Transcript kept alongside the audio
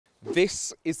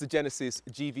This is the Genesis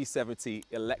GV70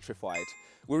 Electrified.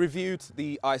 We reviewed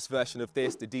the ICE version of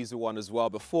this, the diesel one as well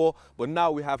before, but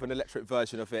now we have an electric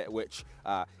version of it, which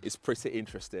is pretty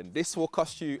interesting. This will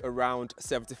cost you around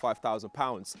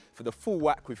 £75,000 for the full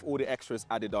whack with all the extras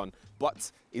added on.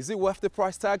 But is it worth the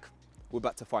price tag? We're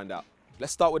about to find out.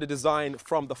 Let's start with the design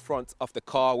from the front of the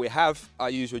car. We have our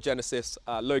usual Genesis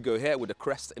logo here with the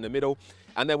crest in the middle.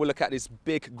 And then we'll look at this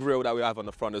big grille that we have on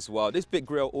the front as well. This big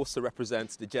grille also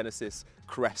represents the Genesis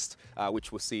crest,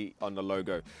 which we'll see on the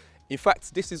logo. In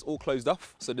fact, this is all closed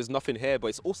off, so there's nothing here, but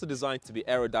it's also designed to be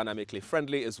aerodynamically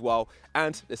friendly as well.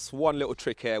 And there's one little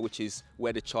trick here, which is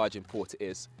where the charging port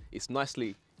is. It's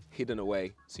nicely hidden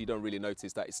away, so you don't really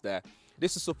notice that it's there.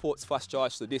 This supports fast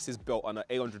charge, so this is built on an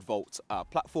 800 volt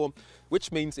platform,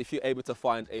 which means if you're able to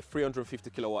find a 350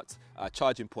 kilowatt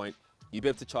charging point, you'll be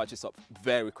able to charge this up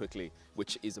very quickly,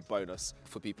 which is a bonus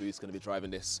for people who's going to be driving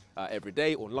this every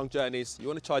day or on long journeys. You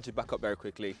want to charge it back up very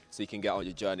quickly so you can get on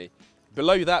your journey.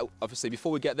 Below that, obviously,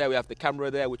 before we get there, we have the camera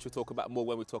there, which we'll talk about more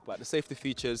when we talk about the safety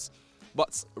features.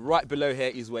 But right below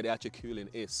here is where the actual cooling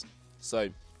is. So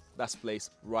that's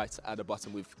placed right at the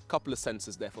bottom with a couple of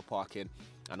sensors there for parking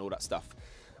and all that stuff.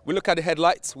 We look at the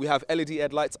headlights. We have LED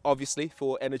headlights, obviously,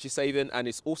 for energy saving, and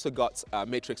it's also got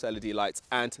matrix LED lights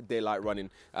and daylight running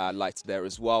lights there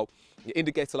as well. The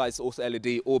indicator lights also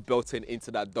LED, all built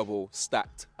into that double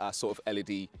stacked sort of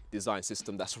LED design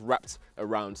system that's wrapped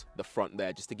around the front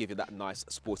there, just to give you that nice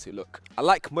sporty look. I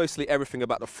like mostly everything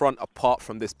about the front apart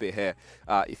from this bit here.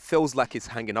 It feels like it's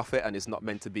hanging off it and it's not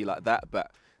meant to be like that, but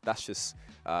that's just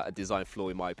a design flaw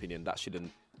in my opinion. That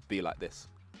shouldn't be like this.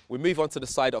 We move on to the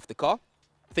side of the car.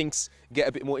 Things get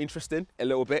a bit more interesting a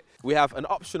little bit. We have an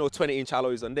optional 20-inch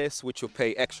alloys on this, which you'll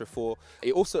pay extra for.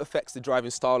 It also affects the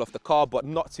driving style of the car, but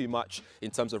not too much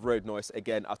in terms of road noise.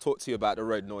 Again, I'll talk to you about the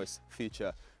road noise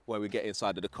feature when we get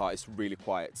inside of the car. It's really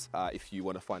quiet if you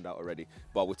want to find out already,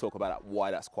 but we'll talk about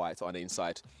why that's quiet on the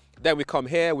inside. Then we come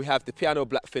here, we have the piano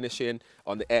black finishing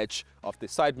on the edge of the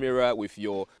side mirror with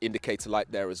your indicator light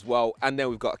there as well. And then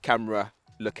we've got a camera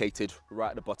located right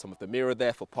at the bottom of the mirror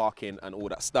there for parking and all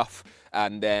that stuff.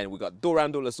 And then we've got door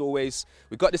handle as always.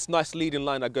 We've got this nice leading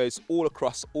line that goes all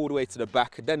across, all the way to the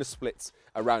back, then it splits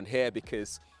around here,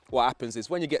 because what happens is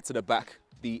when you get to the back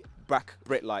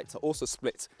brake lights are also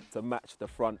split to match the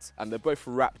front, and they're both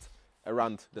wrapped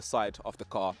around the side of the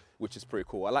car, which is pretty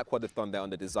cool. I like what they've done there on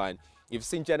the design. You've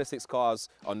seen Genesis cars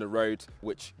on the road,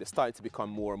 which they're starting to become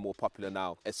more and more popular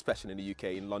now, especially in the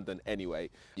UK, in London anyway.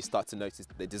 You start to notice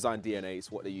the design DNA is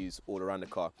what they use all around the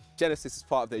car. Genesis is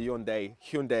part of the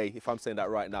Hyundai, if I'm saying that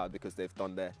right now, because they've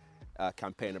done their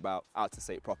campaign about how to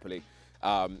say it properly.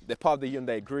 They're part of the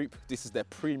Hyundai group. This is their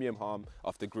premium arm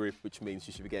of the group, which means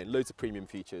you should be getting loads of premium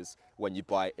features when you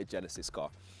buy a Genesis car.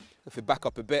 If we back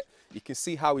up a bit, you can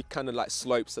see how it kind of like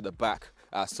slopes at the back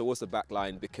towards the back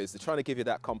line, because they're trying to give you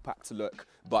that compact look,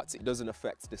 but it doesn't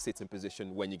affect the sitting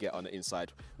position when you get on the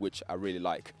inside, which I really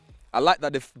like. I like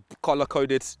that they've color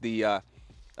coded the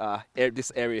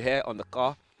this area here on the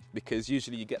car, because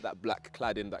usually you get that black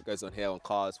cladding that goes on here on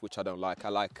cars, which I don't like. I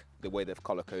like the way they've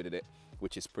color coded it,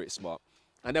 which is pretty smart.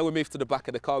 And then we move to the back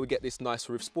of the car. We get this nice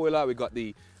roof spoiler. We got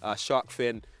the shark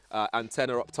fin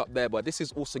antenna up top there, but this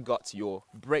has also got your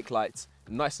brake lights,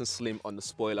 nice and slim on the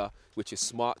spoiler, which is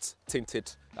smart,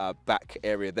 tinted back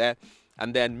area there.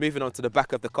 And then moving on to the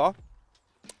back of the car,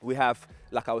 we have,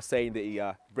 like I was saying,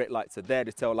 the brake lights are there,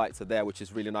 the tail lights are there, which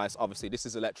is really nice. Obviously, this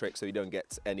is electric, so you don't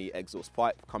get any exhaust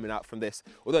pipe coming out from this.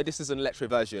 Although this is an electric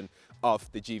version of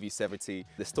the GV70,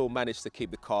 they still managed to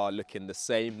keep the car looking the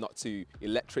same, not too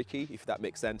electric-y, if that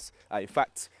makes sense. In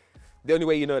fact, the only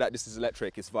way you know that this is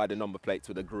electric is via the number plates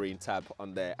with a green tab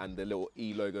on there and the little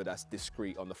E logo that's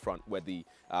discreet on the front where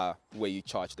you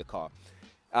charge the car.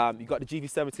 You've got the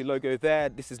GV70 logo there.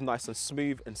 This is nice and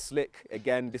smooth and slick.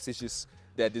 Again, this is just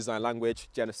their design language,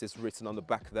 Genesis written on the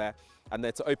back there. And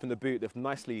then to open the boot, they've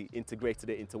nicely integrated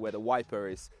it into where the wiper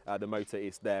is, the motor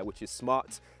is there, which is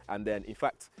smart. And then, in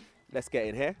fact, let's get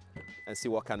in here and see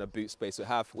what kind of boot space we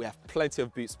have. We have plenty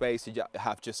of boot space. You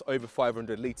have just over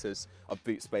 500 litres of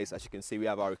boot space. As you can see, we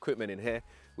have our equipment in here,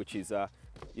 which is,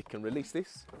 you can release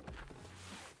this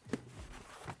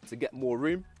to get more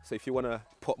room. So if you want to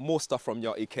put more stuff from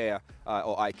your IKEA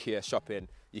or IKEA shopping,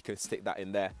 you can stick that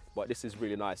in there. But this is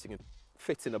really nice. You can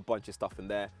fit in a bunch of stuff in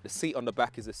there. The seat on the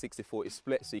back is a 60/40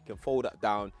 split, so you can fold that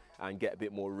down and get a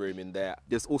bit more room in there.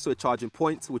 There's also a charging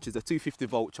point, which is a 250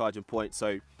 volt charging point.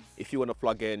 So if you want to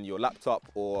plug in your laptop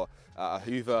or a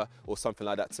Hoover or something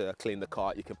like that to clean the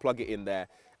car, you can plug it in there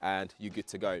and you're good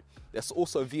to go. There's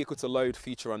also a vehicle to load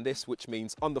feature on this, which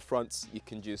means on the front, you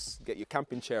can just get your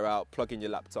camping chair out, plug in your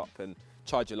laptop and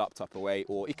charge your laptop away,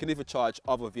 or it can even charge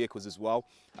other vehicles as well.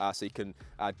 So you can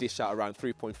dish out around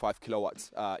 3.5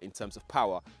 kilowatts in terms of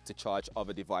power to charge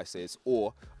other devices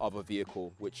or other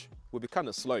vehicle, which will be kind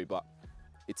of slow, but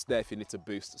it's there if you need to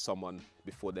boost someone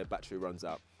before their battery runs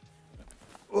out.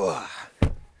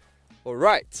 All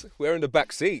right, we're in the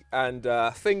back seat, and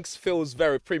things feels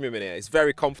very premium in here. It's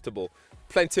very comfortable,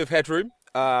 plenty of headroom.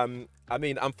 I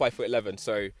mean, I'm 5'11",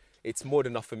 so it's more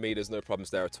than enough for me. There's no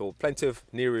problems there at all. Plenty of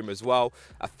knee room as well.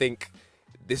 I think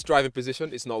this driving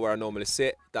position is not where I normally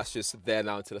sit. That's just there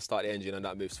now until I start the engine and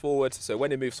that moves forward. So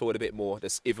when it moves forward a bit more,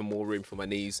 there's even more room for my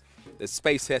knees. There's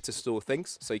space here to store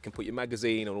things, so you can put your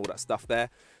magazine and all that stuff there.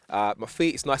 My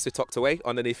feet is nicely tucked away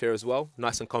underneath here as well.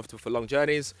 Nice and comfortable for long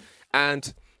journeys.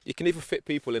 And you can even fit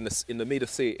people in the middle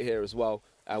seat here as well.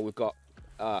 We've got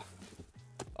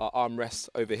our armrests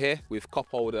over here with cup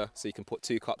holder, so you can put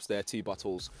 2 cups there, 2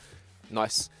 bottles.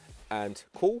 Nice and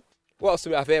cool. What else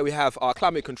do we have here? We have our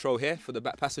climate control here for the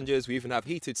back passengers. We even have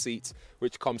heated seats,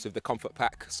 which comes with the comfort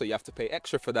pack, so you have to pay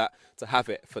extra for that to have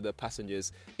it for the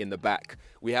passengers in the back.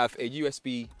 We have a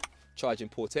USB charging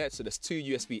port here, so there's 2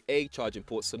 USB-A charging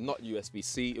ports, so not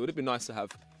USB-C. It would have been nice to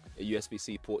have a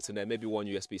USB-C ports in there, maybe 1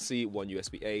 USB-C, 1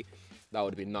 USB-A. That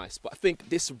would have been nice, but I think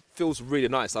this feels really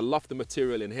nice. I love the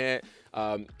material in here.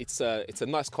 It's a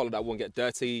nice color that won't get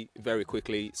dirty very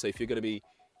quickly, so if you're going to be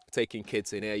taking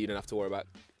kids in here, you don't have to worry about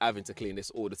having to clean this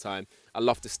all the time. I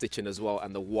love the stitching as well,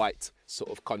 and the white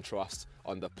sort of contrast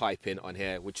on the piping on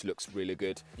here, which looks really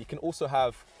good. You can also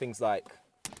have things like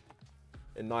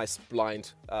a nice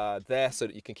blind there, so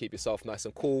that you can keep yourself nice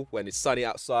and cool when it's sunny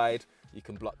outside. You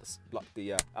can block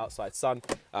the outside sun,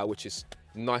 which is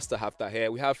nice to have that here.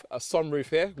 We have a sunroof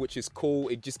here, which is cool.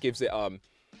 It just gives it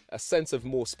a sense of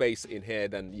more space in here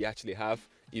than you actually have,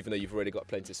 even though you've already got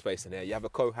plenty of space in here. You have a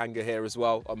coat hanger here as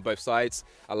well on both sides.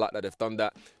 I like that they've done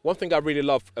that. One thing I really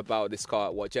love about this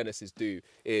car, what Genesis do,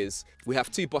 is we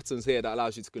have 2 buttons here that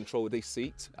allows you to control this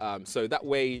seat. So that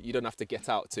way you don't have to get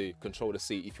out to control the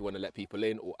seat if you want to let people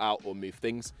in or out or move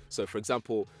things. So for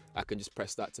example, I can just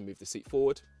press that to move the seat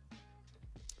forward,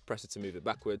 press it to move it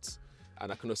backwards,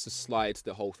 and I can also slide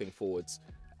the whole thing forwards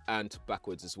and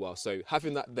backwards as well. So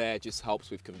having that there just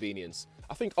helps with convenience.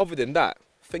 I think other than that,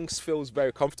 things feels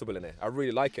very comfortable in it. I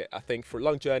really like it. I think for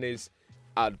long journeys,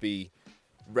 I'd be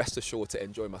rest assured to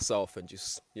enjoy myself and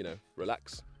just, you know,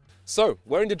 relax. So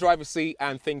we're in the driver's seat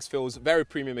and things feels very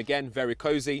premium again, very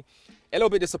cozy. A little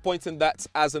bit disappointing that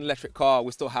as an electric car,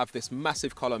 we still have this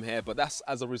massive column here, but that's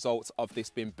as a result of this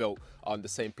being built on the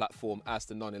same platform as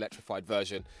the non-electrified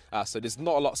version. So there's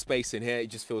not a lot of space in here. It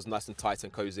just feels nice and tight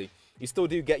and cozy. You still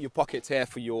do get your pockets here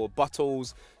for your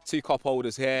bottles, 2 cup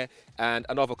holders here, and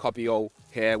another cubbyhole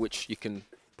here, which you can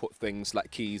put things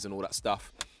like keys and all that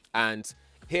stuff. And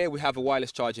here we have a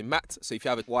wireless charging mat. So if you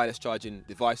have a wireless charging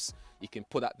device, you can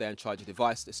put that there and charge your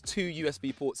device. There's 2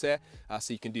 USB ports here,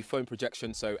 so you can do phone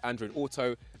projection, so Android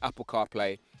Auto, Apple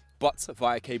CarPlay, but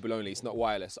via cable only. It's not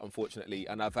wireless, unfortunately,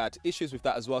 and I've had issues with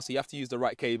that as well. So you have to use the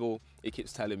right cable. It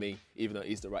keeps telling me, even though it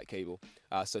is the right cable.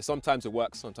 So sometimes it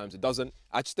works, sometimes it doesn't.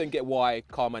 I just don't get why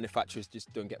car manufacturers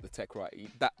just don't get the tech right.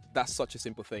 That's such a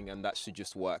simple thing, and that should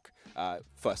just work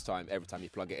first time, every time you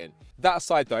plug it in. That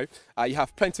aside though, you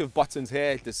have plenty of buttons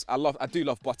here. I do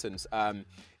love buttons.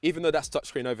 Even though that's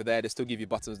touchscreen over there, they still give you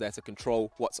buttons there to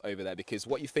control what's over there, because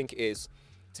what you think is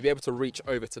to be able to reach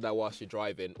over to that whilst you're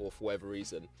driving, or for whatever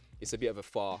reason, it's a bit of a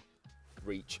far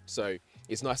reach. So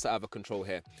it's nice to have a control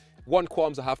here. One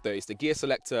qualms I have though is the gear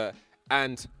selector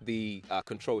and the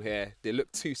control here. They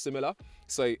look too similar.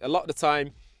 So a lot of the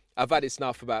time, I've had this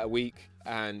now for about a week,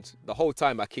 and the whole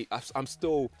time I'm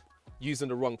still using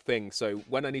the wrong thing. So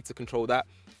when I need to control that,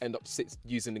 end up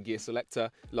using the gear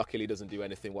selector. Luckily it doesn't do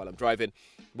anything while I'm driving,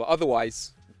 but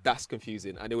otherwise that's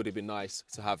confusing, and it would have been nice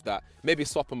to have that. Maybe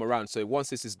swap them around, so once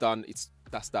this is done,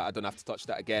 that's that. I don't have to touch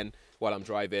that again while I'm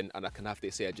driving, and I can have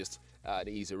this here just an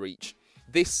easy reach.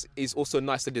 This is also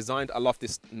nicely designed. I love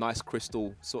this nice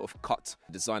crystal sort of cut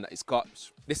design that it's got.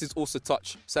 This is also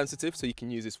touch sensitive, so you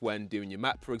can use this when doing your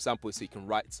map, for example, so you can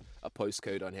write a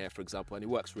postcode on here, for example, and it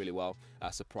works really well,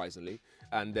 surprisingly.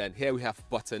 And then here we have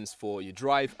buttons for your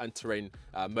drive and terrain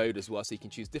mode as well, so you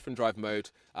can choose different drive mode.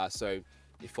 So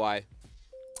if I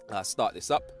start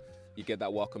this up, you get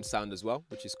that welcome sound as well,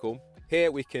 which is cool. Here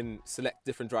we can select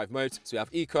different drive modes. So we have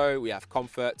Eco, we have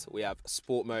Comfort, we have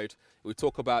Sport mode. We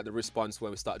talk about the response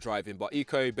when we start driving, but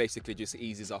Eco basically just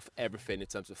eases off everything in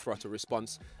terms of throttle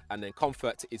response. And then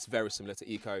Comfort is very similar to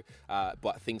Eco,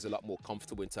 but things are a lot more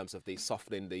comfortable in terms of the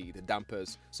softening the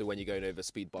dampers. So when you're going over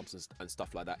speed bumps and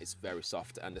stuff like that, it's very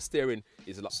soft. And the steering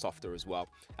is a lot softer as well.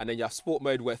 And then you have Sport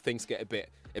mode where things get a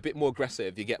bit more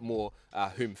aggressive. You get more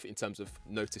oomph in terms of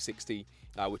no to 60,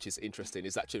 which is interesting.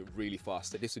 It's actually really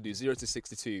fast. This will do 0 to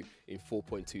 62 in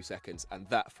 4.2 seconds. And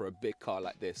that for a big car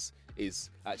like this is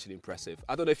actually impressive.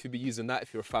 I don't know if you'll be using that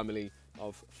if you're a family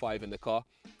of 5 in the car.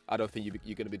 I don't think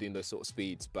you're going to be doing those sort of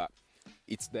speeds, but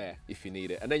it's there if you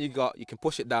need it. And then you can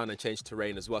push it down and change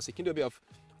terrain as well. So you can do a bit of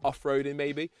off-roading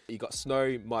maybe. You got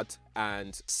snow, mud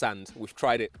and sand. We've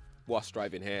tried it whilst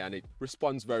driving here and it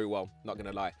responds very well, not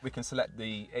gonna lie. We can select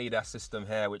the ADAS system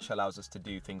here, which allows us to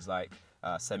do things like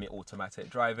semi-automatic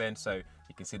driving. So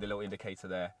you can see the little indicator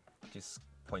there, just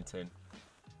pointing,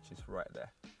 just right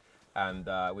there.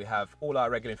 And we have all our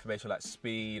regular information like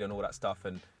speed and all that stuff,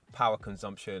 and power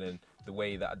consumption and the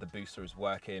way that the booster is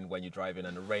working when you're driving,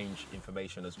 and the range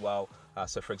information as well.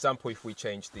 So for example, if we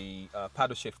change the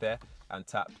paddle shift there and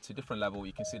tap to different level,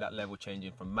 you can see that level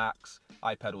changing from max,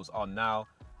 iPedals on now.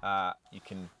 You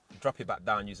can drop it back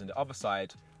down using the other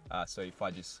side. So if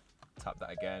I just tap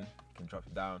that again, you can drop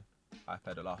it down,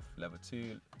 iPedal off, level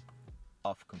 2,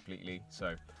 off completely.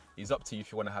 So it's up to you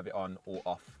if you want to have it on or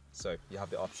off. So you have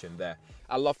the option there.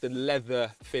 I love the leather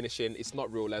finishing. It's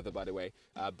not real leather, by the way,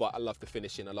 but I love the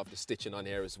finishing. I love the stitching on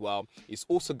here as well. It's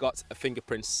also got a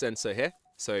fingerprint sensor here.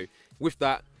 So with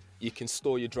that, you can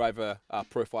store your driver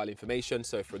profile information.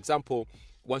 So for example,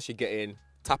 once you get in,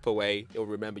 tap away, it'll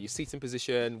remember your seating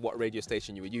position, what radio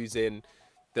station you were using,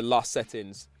 the last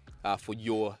settings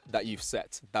that you've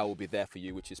set. That will be there for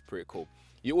you, which is pretty cool.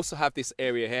 You also have this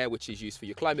area here, which is used for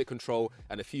your climate control,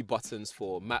 and a few buttons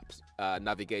for maps,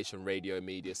 navigation, radio,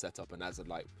 media setup, and as a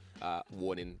light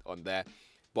warning on there.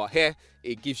 But here,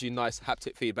 it gives you nice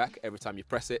haptic feedback every time you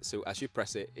press it. So as you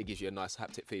press it, it gives you a nice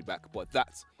haptic feedback. But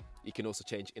that you can also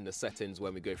change in the settings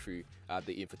when we go through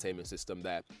the infotainment system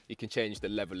there. You can change the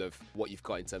level of what you've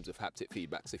got in terms of haptic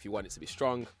feedback. So if you want it to be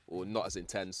strong or not as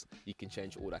intense, you can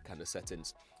change all that kind of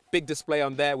settings. Big display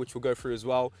on there, which we'll go through as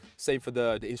well. Same for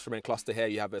the instrument cluster here.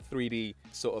 You have a 3D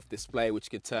sort of display, which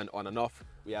you can turn on and off.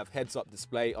 We have heads-up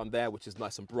display on there, which is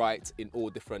nice and bright in all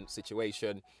different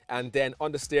situations. And then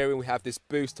on the steering, we have this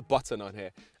boost button on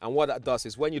here. And what that does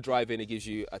is when you're driving, it gives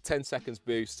you a 10 seconds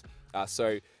boost.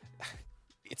 So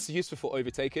it's useful for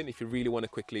overtaking. If you really want to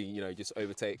quickly, just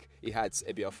overtake, it has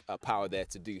a bit of power there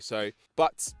to do so.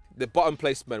 But the button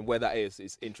placement where that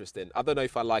is interesting. I don't know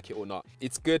if I like it or not.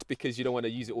 It's good because you don't want to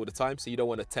use it all the time. So you don't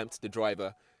want to tempt the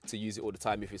driver to use it all the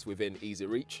time if it's within easy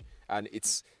reach. And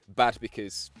it's bad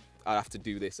because I have to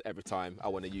do this every time I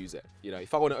want to use it.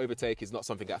 If I want to overtake, it's not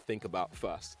something I think about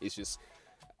first. It's just,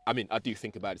 I do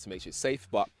think about it to make sure it's safe,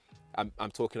 but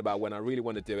I'm talking about when I really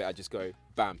want to do it, I just go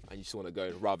bam, and you just want to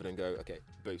go rather than go, okay,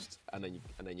 boost, and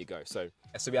then you go. So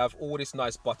we have all these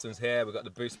nice buttons here. We've got the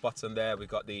boost button there. We've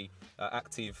got the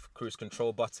active cruise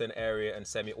control button area and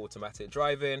semi-automatic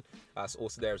driving. So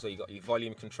also there as well, you got your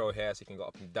volume control here, so you can go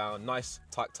up and down. Nice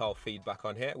tactile feedback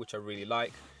on here, which I really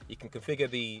like. You can configure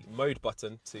the mode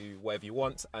button to whatever you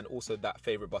want, and also that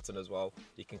favorite button as well.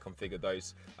 You can configure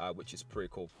those, which is pretty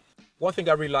cool. One thing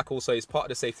I really like also is part of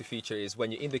the safety feature is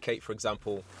when you indicate, for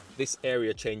example, this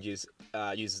area changes,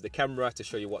 uses the camera to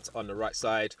show you what's on the right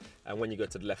side, and when you go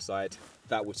to the left side,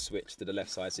 that would switch to the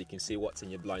left side so you can see what's in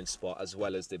your blind spot, as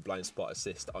well as the blind spot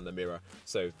assist on the mirror.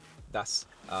 So that's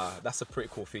a pretty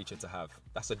cool feature to have.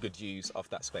 That's a good use of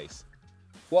that space.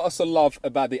 What I also love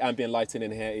about the ambient lighting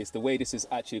in here is the way this is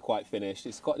actually quite finished.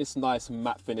 It's got this nice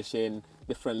matte finishing,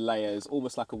 different layers,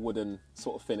 almost like a wooden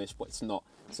sort of finish, but it's not.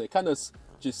 So it kind of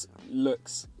just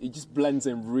looks, it just blends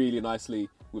in really nicely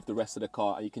with the rest of the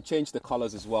car. And you can change the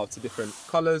colors as well to different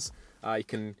colors. You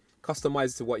can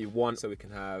customize it to what you want. So we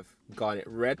can have garnet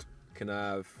red, we can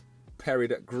have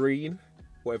peridot green,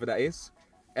 whatever that is,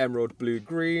 emerald blue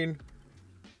green.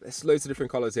 There's loads of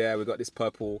different colors here. We've got this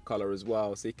purple color as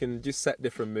well. So you can just set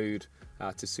different mood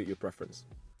to suit your preference.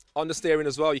 On the steering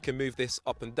as well, you can move this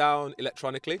up and down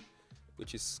electronically,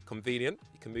 which is convenient.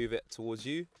 You can move it towards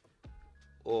you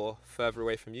or further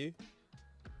away from you.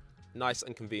 Nice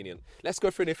and convenient. Let's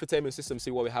go through the infotainment system, see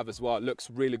what we have as well. It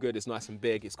looks really good. It's nice and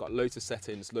big. It's got loads of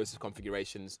settings, loads of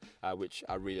configurations, which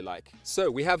I really like. So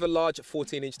we have a large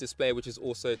 14-inch display, which is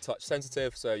also touch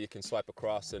sensitive. So you can swipe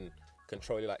across and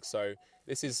control it like so.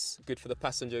 This is good for the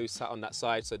passenger who sat on that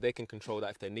side, so they can control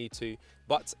that if they need to.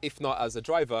 But if not, as a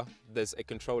driver, there's a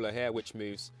controller here which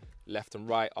moves left and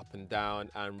right, up and down,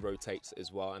 and rotates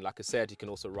as well. And like I said, you can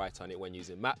also write on it when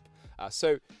using map.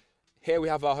 So here we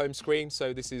have our home screen.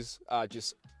 So this is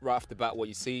just right off the bat what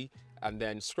you see, and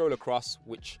then scroll across,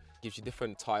 which gives you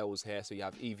different tiles here. So you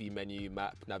have EV menu,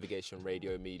 map, navigation,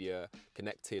 radio, media,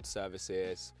 connected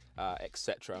services,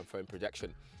 etc., and phone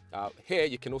projection. Here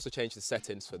you can also change the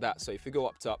settings for that. So if you go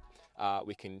up top,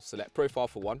 we can select profile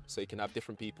for one, so you can have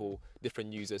different people,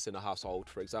 different users in a household,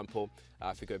 for example.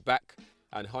 If you go back,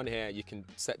 and on here you can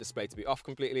set display to be off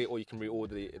completely, or you can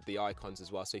reorder the icons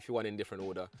as well. So if you want in different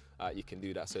order, you can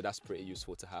do that. So that's pretty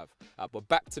useful to have. But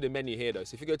back to the menu here though.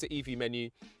 So if you go to EV menu,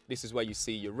 this is where you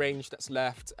see your range that's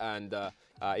left, and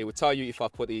it will tell you if I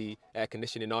put the air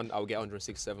conditioning on, I'll get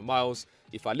 167 miles.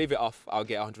 If I leave it off, I'll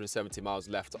get 170 miles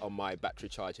left on my battery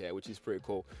charge here, which is pretty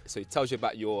cool. So it tells you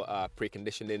about your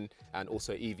preconditioning and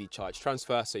also EV charge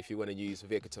transfer. So if you want to use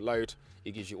vehicle to load,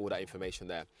 it gives you all that information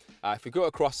there. If we go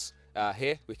across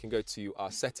here, we can go to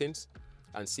our settings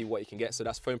and see what you can get. So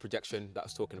that's phone projection that I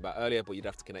was talking about earlier, but you'd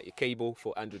have to connect your cable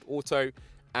for Android Auto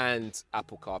and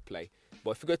Apple CarPlay.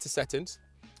 But if we go to settings,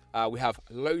 we have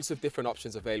loads of different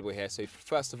options available here. So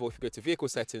first of all, if you go to vehicle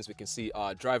settings, we can see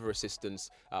our driver assistance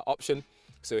option.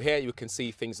 So here you can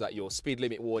see things like your speed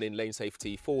limit warning, lane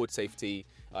safety, forward safety,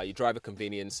 your driver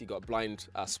convenience, you got blind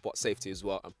spot safety as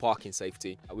well, and parking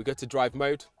safety. We go to drive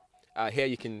mode. Here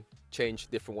you can change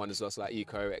different ones as well, so like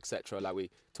eco, etc., like we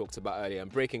talked about earlier, and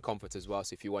braking comfort as well.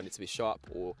 So if you want it to be sharp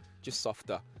or just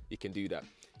softer, you can do that.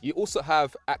 You also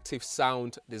have active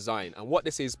sound design, and what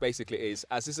this is basically is,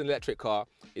 as this is an electric car,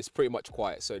 it's pretty much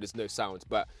quiet, so there's no sound.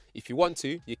 But if you want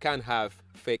to, you can have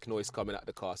fake noise coming out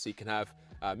the car. So you can have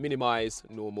minimized,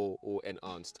 normal, or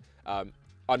enhanced.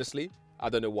 Honestly, I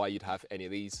don't know why you'd have any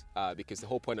of these, because the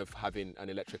whole point of having an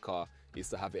electric car is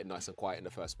to have it nice and quiet in the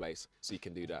first place, so you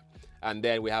can do that. And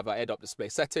then we have our head-up display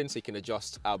settings, so you can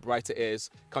adjust how bright it is,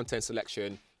 content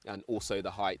selection, and also the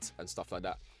height and stuff like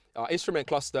that. Our instrument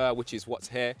cluster, which is what's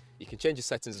here, you can change the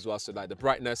settings as well, so like the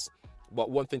brightness. But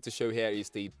one thing to show here is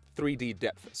the 3D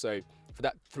depth. So for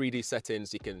that 3D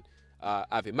settings, you can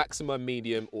have it maximum,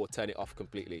 medium, or turn it off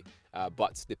completely.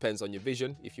 But depends on your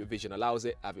vision. If your vision allows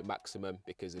it, have it maximum,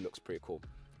 because it looks pretty cool.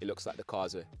 It looks like the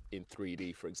cars are in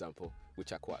 3D, for example,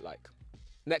 which I quite like.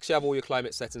 Next, you have all your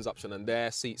climate settings option and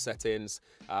there, seat settings.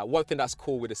 One thing that's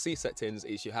cool with the seat settings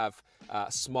is you have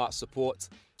smart support,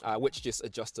 which just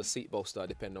adjusts the seat bolster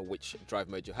depending on which drive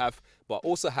mode you have. But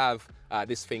also have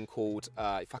this thing called,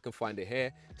 if I can find it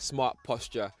here, smart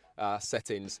posture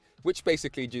settings, which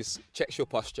basically just checks your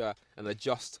posture and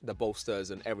adjusts the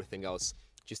bolsters and everything else,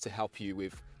 just to help you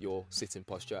with your sitting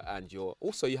posture. And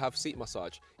also you have seat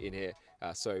massage in here,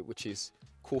 which is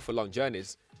cool for long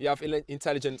journeys. You have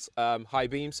intelligent high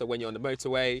beam, so when you're on the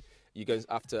motorway, you go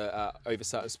after over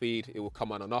certain speed, it will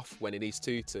come on and off when it needs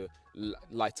to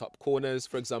light up corners.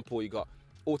 For example, you got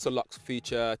auto lock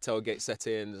feature, tailgate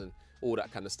settings, and all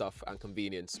that kind of stuff, and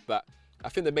convenience. But I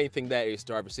think the main thing there is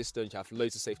driver assistance. You have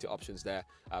loads of safety options there,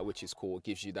 which is cool. It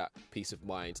gives you that peace of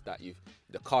mind that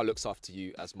the car looks after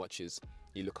you as much as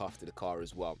you look after the car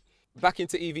as well. Back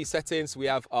into EV settings, we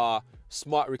have our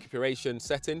smart recuperation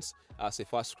settings. So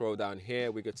if I scroll down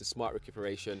here, we go to smart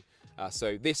recuperation.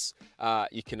 So this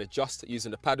you can adjust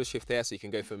using the paddle shift here, so you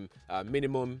can go from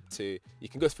minimum to, you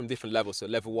can go from different levels, so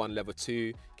level 1, level 2,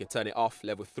 you can turn it off,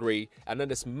 level 3, and then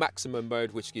there's maximum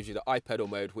mode, which gives you the iPedal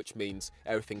mode, which means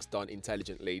everything's done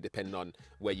intelligently depending on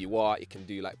where you are. It can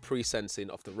do like pre-sensing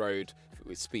of the road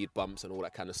with speed bumps and all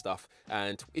that kind of stuff.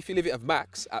 And if you leave it at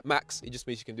max, it just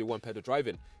means you can do one pedal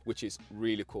driving, which is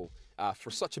really cool.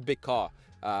 For such a big car,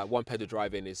 one pedal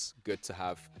driving is good to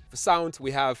have. For sound,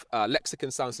 we have Lexicon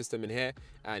sound system in here,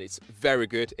 and it's very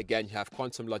good. Again, you have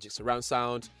Quantum Logic surround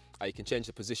sound. You can change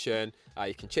the position.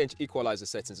 You can change equalizer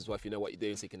settings as well if you know what you're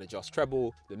doing. So you can adjust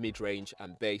treble, the mid-range,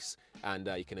 and bass, and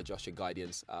you can adjust your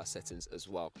guidance settings as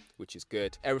well, which is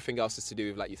good. Everything else is to do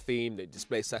with like your theme, the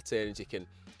display settings. You can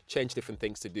change different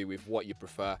things to do with what you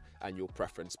prefer and your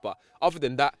preference. But other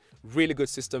than that, really good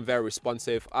system, very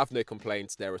responsive. I have no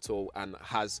complaints there at all, and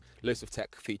has loads of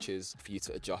tech features for you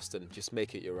to adjust and just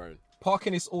make it your own.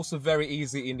 Parking is also very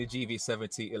easy in the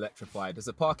GV70 Electrified. There's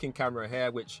a parking camera here,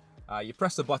 which you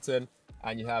press the button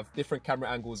and you have different camera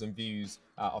angles and views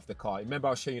of the car. Remember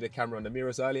I was showing you the camera on the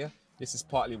mirrors earlier? This is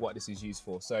partly what this is used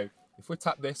for. So if we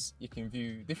tap this, you can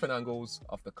view different angles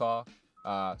of the car.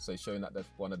 So showing that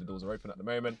one of the doors are open at the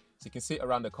moment. So you can see it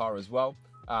around the car as well.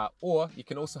 Or you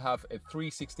can also have a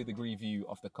 360-degree view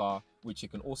of the car, which you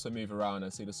can also move around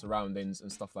and see the surroundings and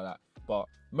stuff like that. But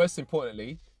most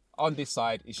importantly, on this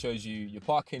side, it shows you your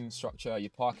parking structure, your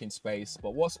parking space.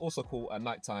 But what's also cool at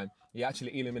nighttime, it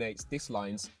actually illuminates these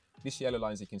lines this yellow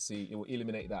line, as you can see, it will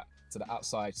illuminate that to the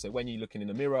outside. So when you're looking in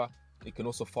the mirror, you can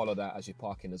also follow that as you're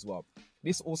parking as well.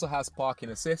 This also has parking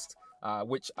assist,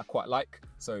 which I quite like.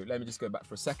 So let me just go back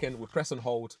for a second. We'll press and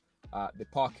hold the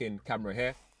parking camera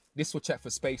here. This will check for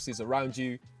spaces around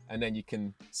you, and then you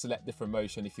can select different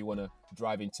motion if you want to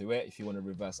drive into it. If you want to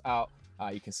reverse out,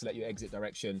 you can select your exit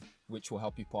direction, which will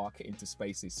help you park it into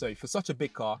spaces. So for such a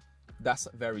big car, that's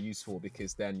very useful,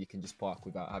 because then you can just park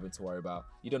without having to worry about,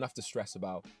 you don't have to stress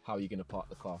about how you're going to park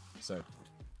the car. So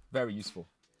very useful.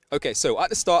 Okay, so at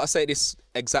the start, I say this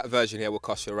exact version here will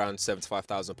cost you around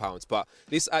 £75,000, but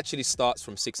this actually starts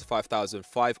from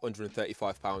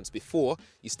 £65,535 before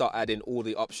you start adding all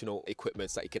the optional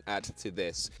equipments that you can add to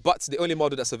this. But the only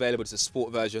model that's available is a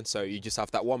sport version, so you just have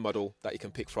that one model that you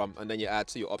can pick from, and then you add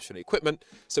to your optional equipment.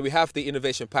 So we have the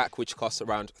Innovation Pack, which costs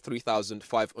around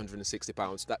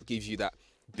 £3,560. That gives you that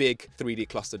big 3D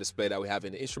cluster display that we have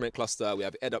in the instrument cluster. We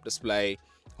have head-up display,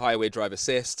 highway drive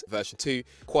assist version 2,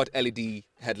 quad LED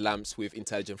headlamps with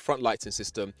intelligent front lighting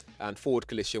system, and forward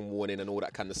collision warning and all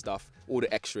that kind of stuff, all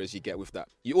the extras you get with that.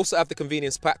 You also have the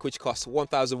convenience pack, which costs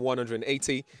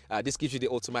 £1,180. This gives you the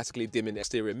automatically dimming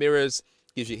exterior mirrors,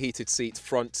 gives you heated seats,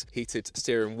 front heated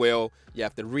steering wheel. You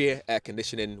have the rear air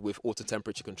conditioning with auto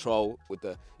temperature control with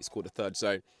it's called the third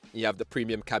zone. You have the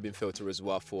premium cabin filter as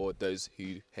well for those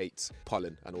who hate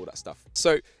pollen and all that stuff.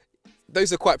 So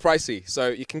those are quite pricey. So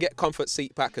you can get comfort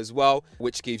seat pack as well,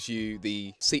 which gives you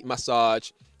the seat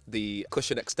massage, the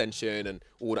cushion extension and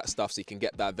all that stuff. So you can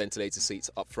get that ventilated seats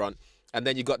up front. And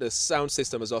then you got the sound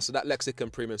system as well. So that Lexicon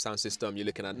premium sound system, you're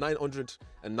looking at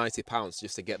 £990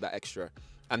 just to get that extra.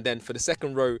 And then for the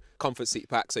second row comfort seat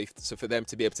pack, so for them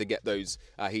to be able to get those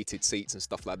heated seats and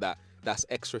stuff like that, that's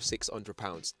extra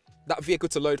 £600. That vehicle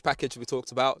to load package we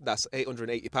talked about, that's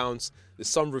 £880. The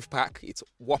sunroof pack, it's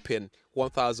whopping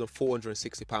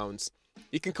 £1,460.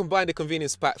 You can combine the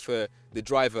convenience pack for the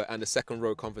driver and the second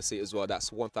row comfort seat as well.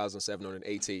 That's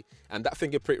 £1,780. And that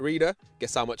fingerprint reader,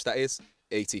 guess how much that is?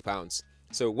 £80.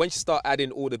 So when you start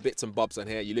adding all the bits and bobs on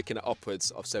here, you're looking at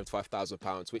upwards of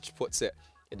 £75,000, which puts it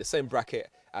in the same bracket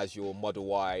as your Model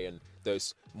Y and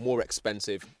those more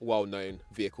expensive, well-known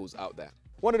vehicles out there.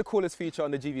 One of the coolest features on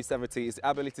the GV70 is the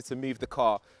ability to move the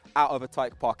car out of a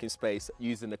tight parking space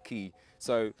using a key.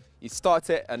 So you start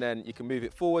it and then you can move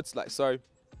it forwards like so.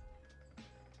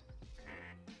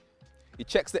 It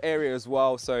checks the area as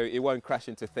well, so it won't crash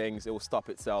into things, it will stop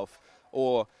itself.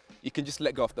 Or you can just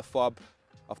let go of the fob,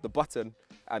 of the button,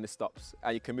 and it stops.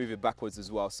 And you can move it backwards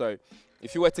as well. So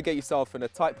if you were to get yourself in a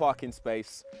tight parking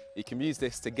space, you can use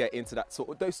this to get into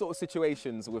those sort of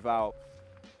situations without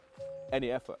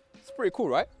any effort. It's pretty cool,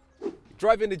 right?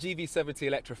 Driving the GV70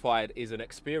 Electrified is an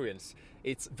experience.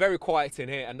 It's very quiet in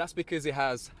here, and that's because it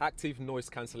has active noise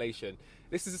cancellation.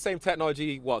 This is the same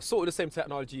technology, well, sort of the same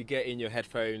technology you get in your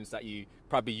headphones that you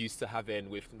probably used to having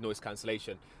with noise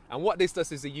cancellation. And what this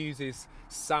does is it uses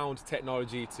sound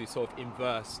technology to sort of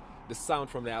inverse the sound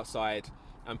from the outside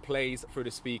and plays through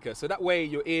the speaker. So that way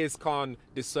your ears can't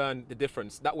discern the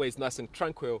difference. That way it's nice and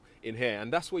tranquil in here.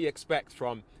 And that's what you expect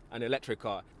from an electric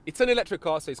car. It's an electric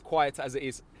car, so it's quiet as it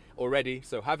is already.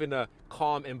 So having a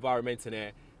calm environment in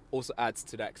here also adds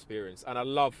to that experience. And I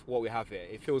love what we have here.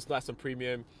 It feels nice and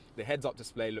premium. The heads-up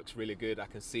display looks really good. I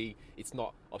can see it's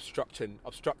not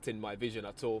obstructing my vision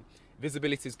at all.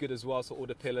 Visibility is good as well, so all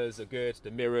the pillars are good.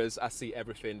 The mirrors, I see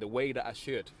everything the way that I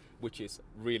should, which is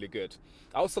really good.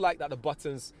 I also like that the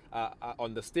buttons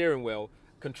on the steering wheel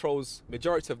controls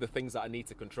majority of the things that I need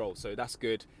to control. So that's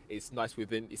good. It's nice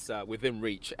within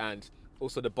reach, and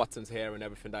also the buttons here and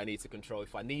everything that I need to control.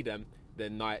 If I need them, they're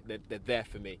there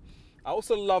for me. I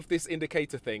also love this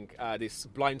indicator thing, this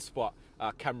blind spot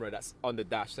camera that's on the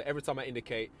dash. So every time I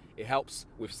indicate, it helps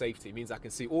with safety. It means I can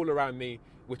see all around me,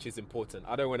 which is important.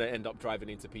 I don't want to end up driving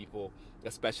into people,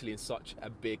 especially in such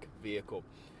a big vehicle.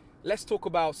 Let's talk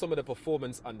about some of the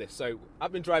performance on this. So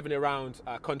I've been driving around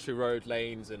country road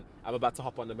lanes, and I'm about to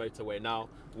hop on the motorway now,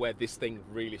 where this thing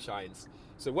really shines.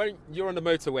 So when you're on the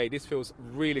motorway, this feels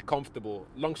really comfortable.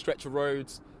 Long stretch of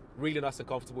roads, really nice and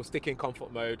comfortable. Stick in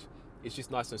comfort mode. It's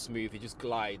just nice and smooth. It just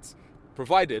glides,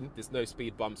 provided there's no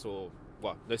speed bumps well,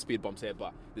 no speed bumps here,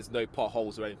 but there's no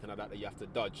potholes or anything like that you have to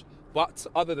dodge. But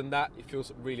other than that, it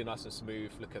feels really nice and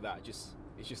smooth. Look at that,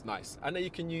 it's just nice. And then you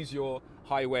can use your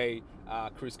highway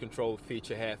cruise control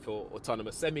feature here for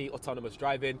autonomous, semi-autonomous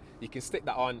driving. You can stick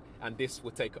that on and this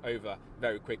will take over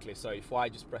very quickly. So if I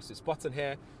just press this button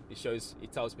here,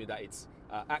 it tells me that it's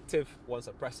active. Once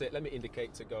I press it, let me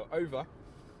indicate to go over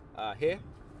here,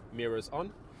 mirrors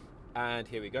on, and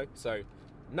here we go. So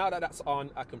now that that's on,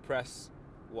 I can press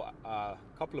a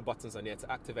couple of buttons on here to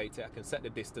activate it. I can set the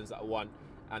distance that I want,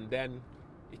 and then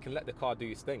you can let the car do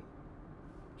its thing.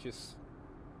 Just,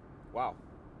 wow,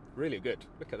 really good.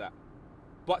 Look at that.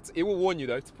 But it will warn you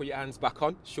though to put your hands back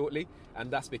on shortly,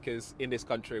 and that's because in this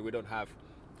country we don't have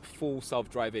full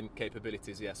self-driving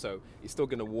capabilities yet, so it's still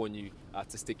going to warn you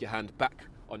to stick your hand back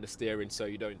on the steering so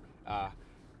you don't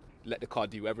let the car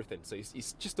do everything. So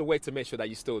it's just a way to make sure that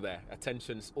you're still there.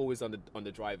 Attention's always on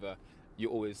the driver.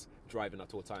 You're always driving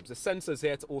at all times. The sensor's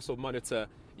here to also monitor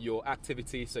your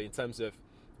activity, so in terms of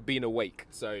being awake.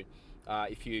 So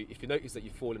if you notice that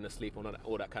you've fallen asleep on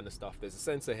all that kind of stuff, there's a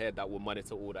sensor here that will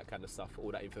monitor all that kind of stuff,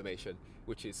 all that information,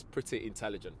 which is pretty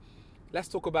intelligent. Let's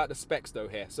talk about the specs though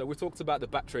here. So we talked about the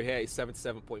battery here. It's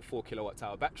 77.4 kilowatt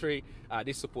hour battery.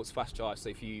 This supports fast charge. So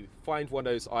if you find one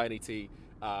of those INET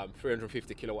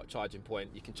 350 kilowatt charging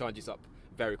point, you can charge this up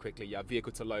very quickly. You have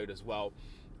vehicle to load as well.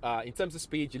 In terms of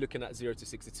speed, you're looking at 0 to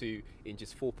 62 in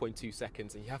just 4.2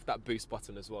 seconds, and you have that boost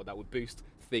button as well that will boost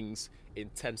things in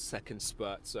 10-second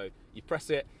spurts. So you press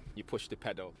it, you push the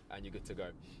pedal, and you're good to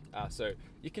go. So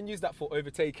you can use that for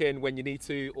overtaking when you need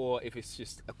to, or if it's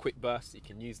just a quick burst, you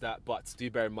can use that, but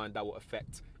do bear in mind that will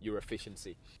affect your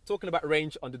efficiency. Talking about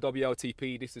range on the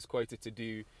WLTP, this is quoted to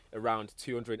do around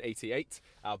 288,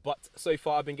 but so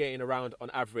far I've been getting around on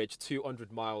average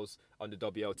 200 miles on the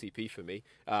WLTP for me,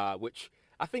 which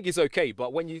I think is okay.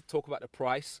 But when you talk about the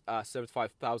price,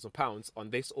 £75,000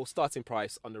 on this, or starting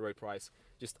price on the road price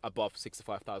just above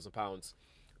 £65,000,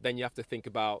 then you have to think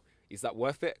about, is that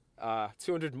worth it?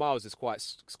 200 miles is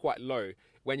quite low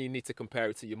when you need to compare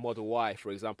it to your Model Y,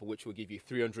 for example, which will give you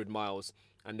 300 miles,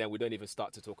 and then we don't even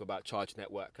start to talk about charge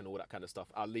network and all that kind of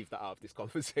stuff. I'll leave that out of this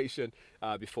conversation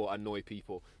before I annoy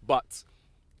people. But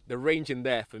the range in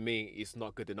there for me is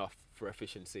not good enough for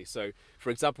efficiency. So for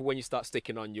example, when you start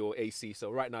sticking on your AC, so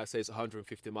right now it says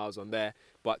 150 miles on there,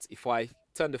 but if I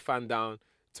turn the fan down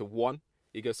to 1,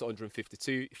 it goes to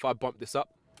 152. If I bump this up,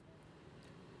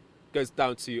 goes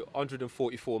down to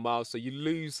 144 miles. So you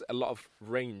lose a lot of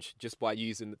range just by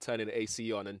turning the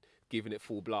AC on and giving it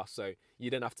full blast. So you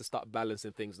then have to start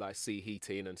balancing things like seat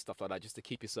heating and stuff like that, just to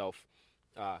keep yourself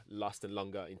lasting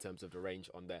longer in terms of the range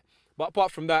on there. But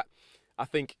apart from that, I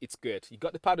think it's good. You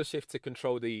got the paddle shift to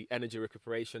control the energy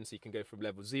recuperation, so you can go from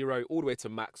level 0 all the way to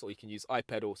max, or you can use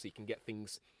iPedal so you can get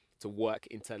things to work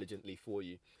intelligently for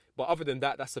you. But other than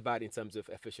that, that's about in terms of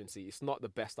efficiency. It's not the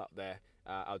best up there.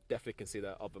 I'll definitely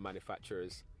consider other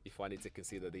manufacturers if I need to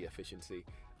consider the efficiency.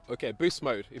 Okay, boost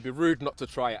mode. It'd be rude not to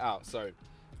try it out. So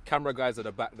camera guys at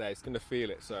the back there, it's gonna feel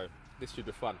it. So this should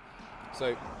be fun.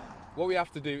 So what we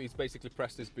have to do is basically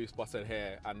press this boost button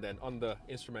here, and then on the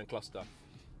instrument cluster,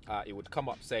 it would come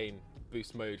up saying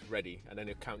boost mode ready, and then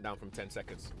it'll count down from 10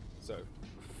 seconds. So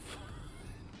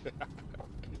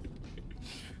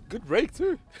good brake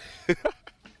too.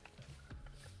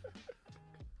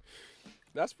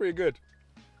 That's pretty good.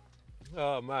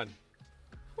 Oh man.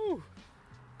 Whew.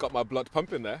 Got my blood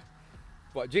pumping there.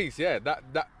 But geez, yeah,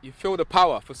 that you feel the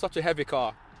power for such a heavy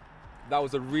car. That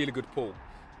was a really good pull.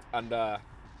 And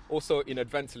also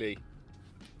inadvertently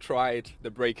tried the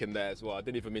brake in there as well. I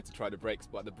didn't even mean to try the brakes,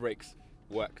 but the brakes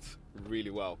worked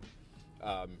really well.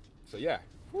 So yeah.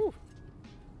 Whew.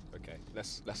 Okay,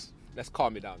 let's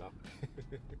calm it down now.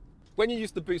 When you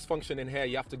use the boost function in here,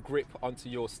 you have to grip onto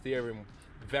your steering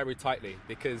very tightly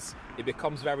because it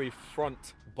becomes very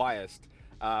front biased.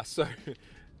 So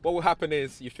what will happen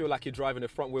is you feel like you're driving a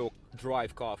front wheel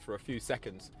drive car for a few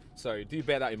seconds. So do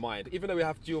bear that in mind. Even though we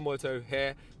have dual motor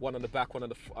here, one on the back, one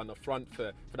on the front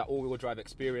for that all-wheel drive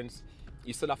experience,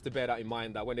 you still have to bear that in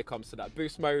mind that when it comes to that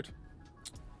boost mode,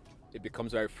 it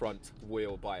becomes very front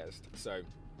wheel biased. So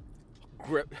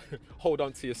grip, hold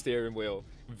on to your steering wheel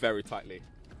very tightly.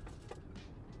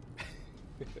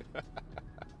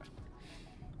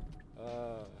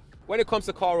 When it comes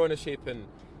to car ownership and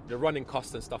the running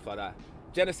costs and stuff like that,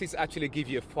 Genesis actually give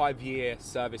you a 5-year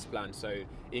service plan. So it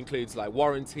includes like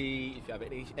warranty. If you have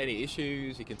any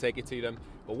issues, you can take it to them.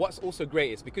 But what's also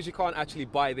great is because you can't actually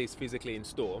buy this physically in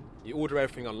store, you order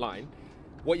everything online,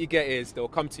 what you get is they'll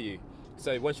come to you.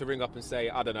 So once you ring up and say,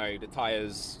 I don't know, the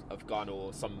tires have gone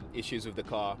or some issues with the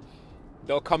car,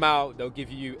 they'll come out, they'll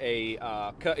give you a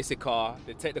courtesy car,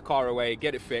 they take the car away,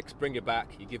 get it fixed, bring it back,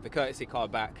 you give the courtesy car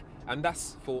back, and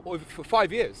that's for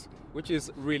 5 years, which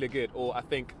is really good. Or I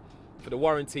think for the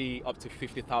warranty up to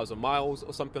 50,000 miles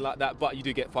or something like that, but you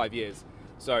do get 5 years.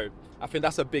 So I think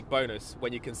that's a big bonus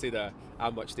when you consider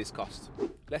how much this costs.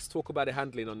 Let's talk about the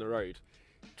handling on the road.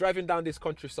 Driving down this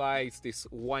countryside, these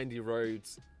windy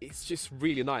roads, it's just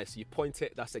really nice. You point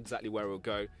it, that's exactly where it will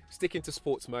go. Sticking to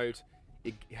sports mode,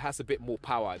 it has a bit more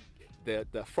power. The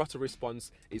throttle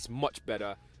response is much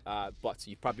better. but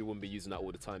you probably wouldn't be using that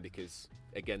all the time because,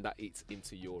 again, that eats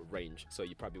into your range, so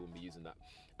you probably wouldn't be using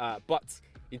that. But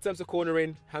in terms of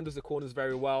cornering, handles the corners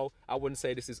very well. I wouldn't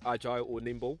say this is agile or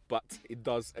nimble, but it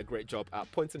does a great job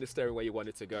at pointing the steering where you want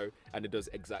it to go, and it does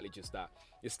exactly just that.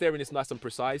 Your steering is nice and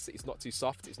precise. It's not too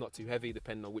soft, it's not too heavy,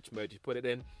 depending on which mode you put it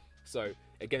in. So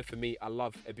again, for me, I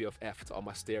love a bit of heft on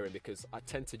my steering because I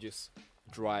tend to just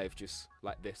drive just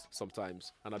like this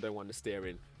sometimes, and I don't want the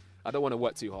steering, I don't want to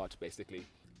work too hard basically.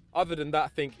 Other than that, I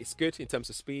think it's good in terms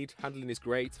of speed. Handling is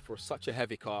great for such a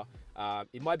heavy car.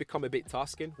 It might become a bit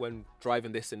tasking when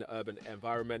driving this in an urban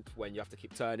environment, when you have to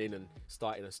keep turning and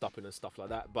starting and stopping and stuff like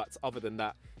that. But other than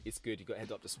that, it's good. You've got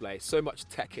head-up display. So much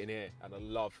tech in here, and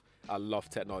I love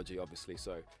technology, obviously.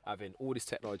 So having all this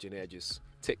technology in here just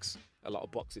ticks a lot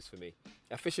of boxes for me.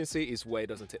 Efficiency is where it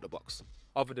doesn't tick the box.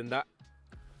 Other than that,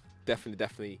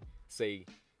 definitely say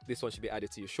this one should be added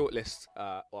to your shortlist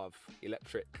of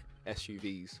electric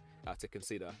SUVs to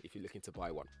consider if you're looking to buy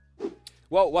one.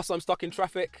 Well, whilst I'm stuck in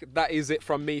traffic, that is it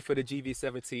from me for the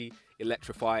GV70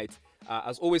 Electrified.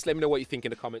 As always, let me know what you think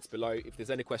in the comments below. If there's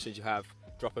any questions you have,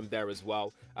 drop them there as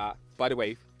well. By the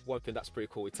way, one thing that's pretty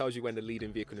cool, it tells you when the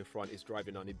leading vehicle in front is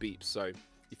driving on, it beeps. So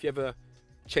if you ever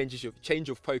change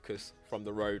your focus from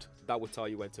the road, that will tell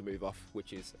you when to move off,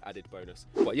 which is added bonus.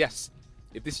 But yes,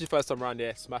 if this is your first time around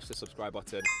here, smash the subscribe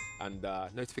button and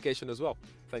notification as well.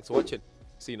 Thanks for watching.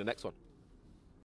 See you in the next one.